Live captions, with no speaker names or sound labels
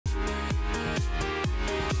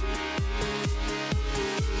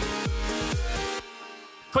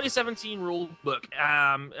2017 rule book,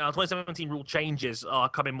 2017 rule changes are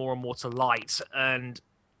coming more and more to light, and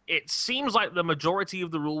it seems like the majority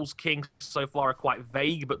of the rules, King, so far are quite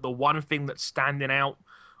vague, but the one thing that's standing out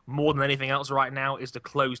more than anything else right now is the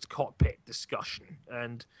closed cockpit discussion,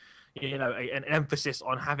 and an emphasis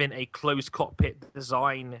on having a closed cockpit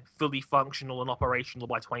design fully functional and operational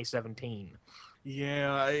by 2017.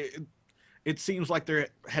 Yeah, it seems like they're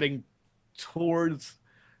heading towards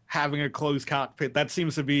having a closed cockpit. That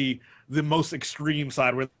seems to be the most extreme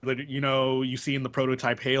side, where you see in the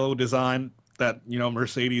prototype Halo design that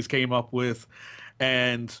Mercedes came up with,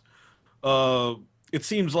 and it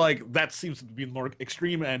seems like that seems to be more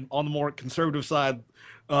extreme. And on the more conservative side,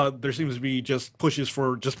 there seems to be just pushes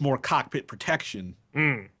for just more cockpit protection.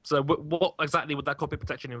 So what exactly would that cockpit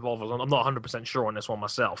protection involve? I'm not 100% sure on this one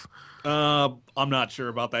myself. I'm not sure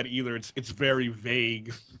about that either. It's very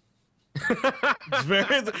vague. It's very.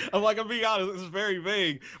 I'm being honest. It's very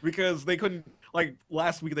vague because they couldn't. Like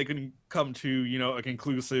last week, they couldn't come to a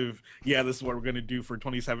conclusive. Yeah, this is what we're going to do for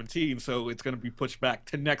 2017. So it's going to be pushed back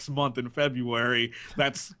to next month in February.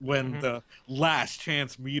 That's when the last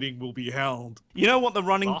chance meeting will be held. You know what the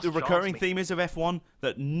recurring theme is of F1?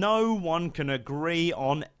 That no one can agree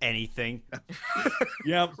on anything.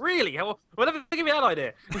 Yeah, really? Whatever give me that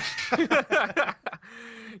idea.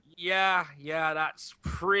 Yeah, that's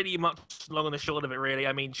pretty much long and the short of it, really.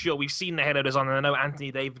 I mean, sure, we've seen the Halo design, and I know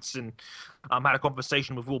Anthony Davidson had a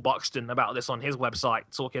conversation with Will Buxton about this on his website,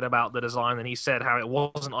 talking about the design, and he said how it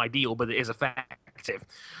wasn't ideal, but it is effective.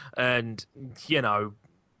 And,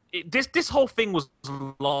 this whole thing was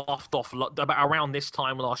laughed off about around this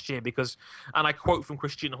time last year because, and I quote from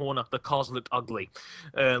Christian Horner, the cars looked ugly,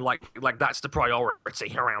 like that's the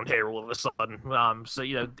priority around here all of a sudden. So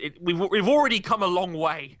we've already come a long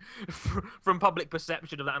way from public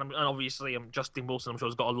perception of that, and obviously Justin Wilson, I'm sure,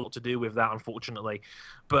 has got a lot to do with that, unfortunately,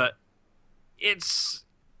 but it's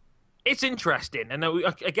interesting. And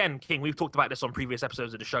again, King, we've talked about this on previous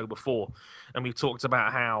episodes of the show before, and we've talked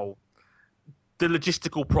about how the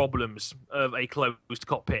logistical problems of a closed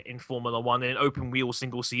cockpit in Formula One and in open wheel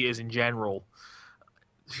single seaters in general.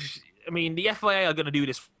 I mean, the FIA are going to do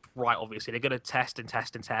this right, obviously. They're going to test and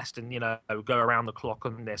go around the clock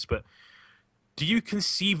on this. But do you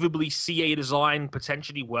conceivably see a design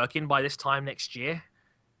potentially working by this time next year?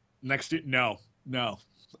 Next year? No.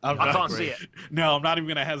 I can't see it. No, I'm not even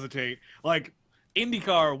going to hesitate. Like,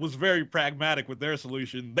 IndyCar was very pragmatic with their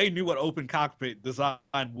solution. They knew what open cockpit design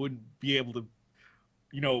would be able to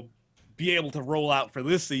roll out for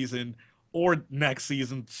this season or next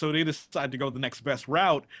season. So they decided to go the next best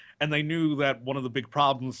route. And they knew that one of the big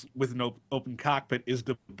problems with an open cockpit is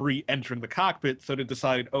debris entering the cockpit. So they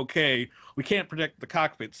decided, okay, we can't protect the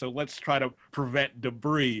cockpit, so let's try to prevent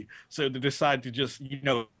debris. So they decided to just,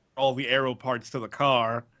 all the aero parts to the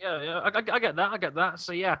car. Yeah, I get that.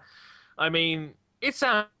 So yeah, I mean, it's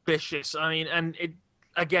ambitious. I mean, and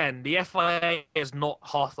again, the FIA is not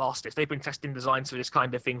half-assed this. They've been testing designs for this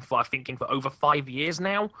kind of thing for over 5 years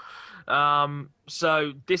now.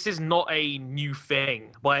 So this is not a new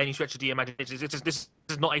thing by any stretch of the imagination. This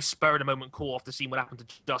is not a spur-of-the-moment call after seeing what happened to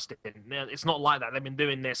Justin. It's not like that. They've been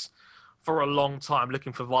doing this for a long time,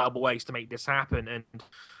 looking for viable ways to make this happen. And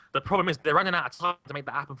the problem is they're running out of time to make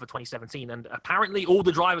that happen for 2017. And apparently all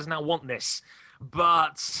the drivers now want this.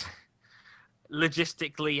 But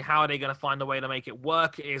logistically, how are they going to find a way to make it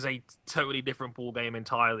work is a totally different ballgame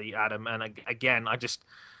entirely, Adam. And again, I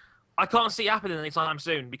can't see it happening anytime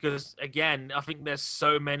soon because, again, I think there's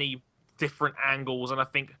so many different angles. And I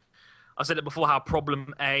think I said it before, how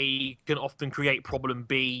problem A can often create problem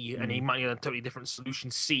B, and you might need a totally different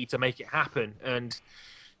solution C to make it happen. And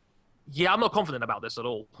yeah, I'm not confident about this at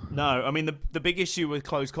all. No, I mean the big issue with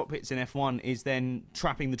closed cockpits in F1 is then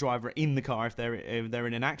trapping the driver in the car if they're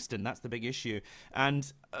in an accident. That's the big issue.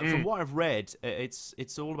 And from what I've read,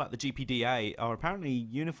 it's all about the GPDA are apparently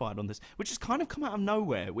unified on this, which has kind of come out of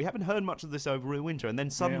nowhere. We haven't heard much of this over the winter, and then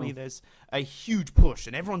suddenly there's a huge push,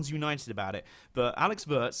 and everyone's united about it. But Alex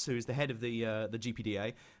Wirtz, who is the head of the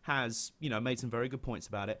GPDA, has made some very good points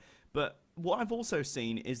about it. But what I've also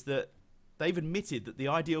seen is that they've admitted that the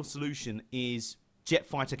ideal solution is jet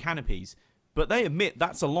fighter canopies, but they admit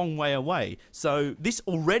that's a long way away. So this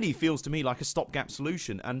already feels to me like a stopgap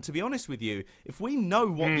solution. And to be honest with you, if we know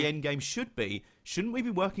what the end game should be, shouldn't we be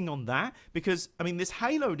working on that? Because, I mean, this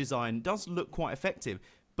Halo design does look quite effective,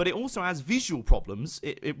 but it also has visual problems.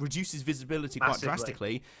 It reduces visibility quite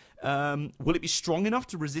drastically. Will it be strong enough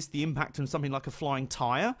to resist the impact on something like a flying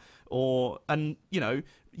tyre?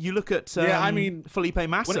 You look at Felipe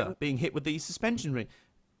Massa being hit with the suspension ring.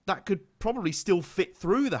 that could probably still fit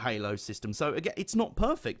through the Halo system. So again, it's not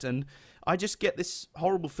perfect, and I just get this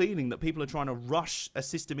horrible feeling that people are trying to rush a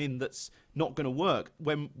system in that's not going to work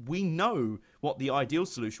when we know what the ideal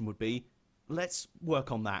solution would be. Let's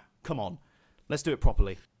work on that. Come on, let's do it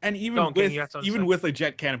properly. And even with a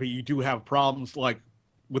jet canopy, you do have problems like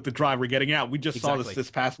with the driver getting out. We just saw this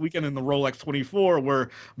past weekend in the Rolex 24 where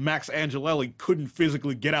Max Angelelli couldn't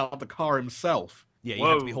physically get out of the car himself. Yeah, you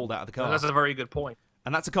have to be hauled out of the car. That's a very good point.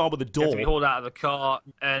 And that's a car with a door. You have to be hauled out of the car.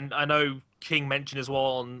 And I know King mentioned as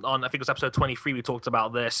well on I think it was episode 23, we talked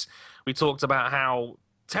about this. We talked about how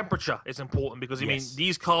temperature is important because, I mean,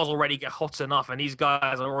 these cars already get hot enough and these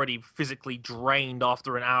guys are already physically drained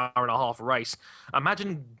after an hour and a half race.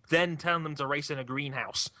 Imagine then telling them to race in a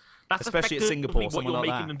greenhouse. That's especially at Singapore, what you're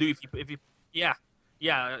making them do. If you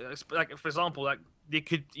like for example, like they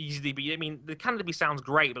could easily be. I mean, the canopy sounds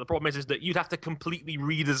great, but the problem is that you'd have to completely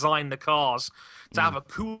redesign the cars to have a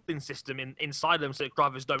cooling system inside them so that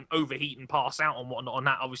drivers don't overheat and pass out and whatnot. And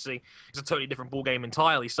that obviously is a totally different ballgame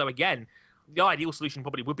entirely. So again, the ideal solution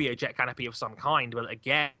probably would be a jet canopy of some kind, but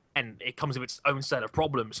again, it comes with its own set of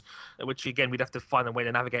problems, which again we'd have to find a way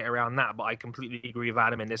to navigate around that. But I completely agree with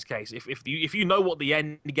Adam in this case. If you know what the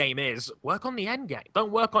end game is, work on the end game.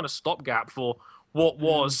 Don't work on a stopgap for what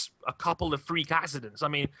was a couple of freak accidents. I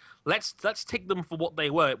mean, let's take them for what they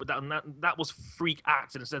were, but that was freak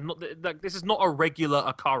accidents. And this is not a regular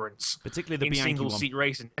occurrence, particularly the in Bianchi single-seat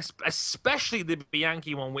racing, especially the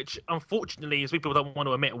Bianchi one, which unfortunately, as people don't want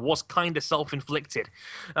to admit, was kind of self-inflicted.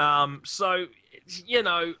 So, you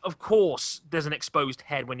know, of course, there's an exposed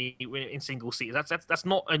head when in single seats. That's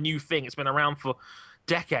not a new thing. It's been around for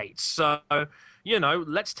decades. So, you know,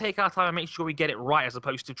 let's take our time and make sure we get it right, as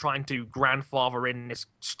opposed to trying to grandfather in this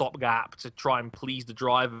stopgap to try and please the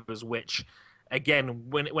drivers, which, again,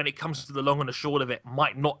 when it comes to the long and the short of it,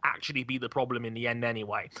 might not actually be the problem in the end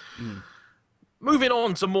anyway. Moving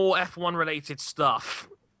on to more F1 related stuff.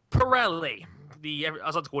 Pirelli,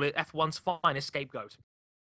 as I like to call it, F1's finest scapegoat.